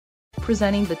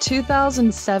Presenting the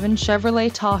 2007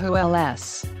 Chevrolet Tahoe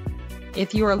LS.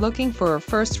 If you are looking for a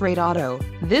first-rate auto,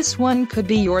 this one could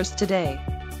be yours today.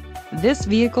 This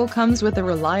vehicle comes with a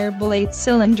reliable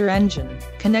 8-cylinder engine,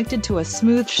 connected to a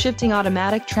smooth shifting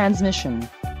automatic transmission.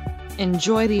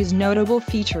 Enjoy these notable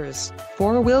features: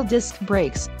 4-wheel disc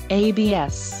brakes,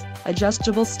 ABS,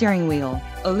 adjustable steering wheel,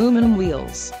 aluminum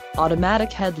wheels,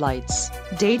 automatic headlights,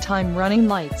 daytime running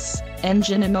lights,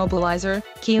 engine immobilizer,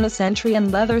 keyless entry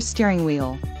and leather steering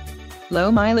wheel.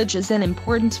 Low mileage is an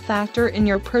important factor in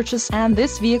your purchase, and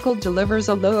this vehicle delivers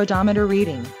a low odometer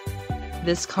reading.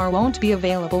 This car won't be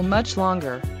available much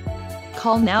longer.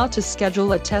 Call now to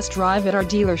schedule a test drive at our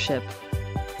dealership.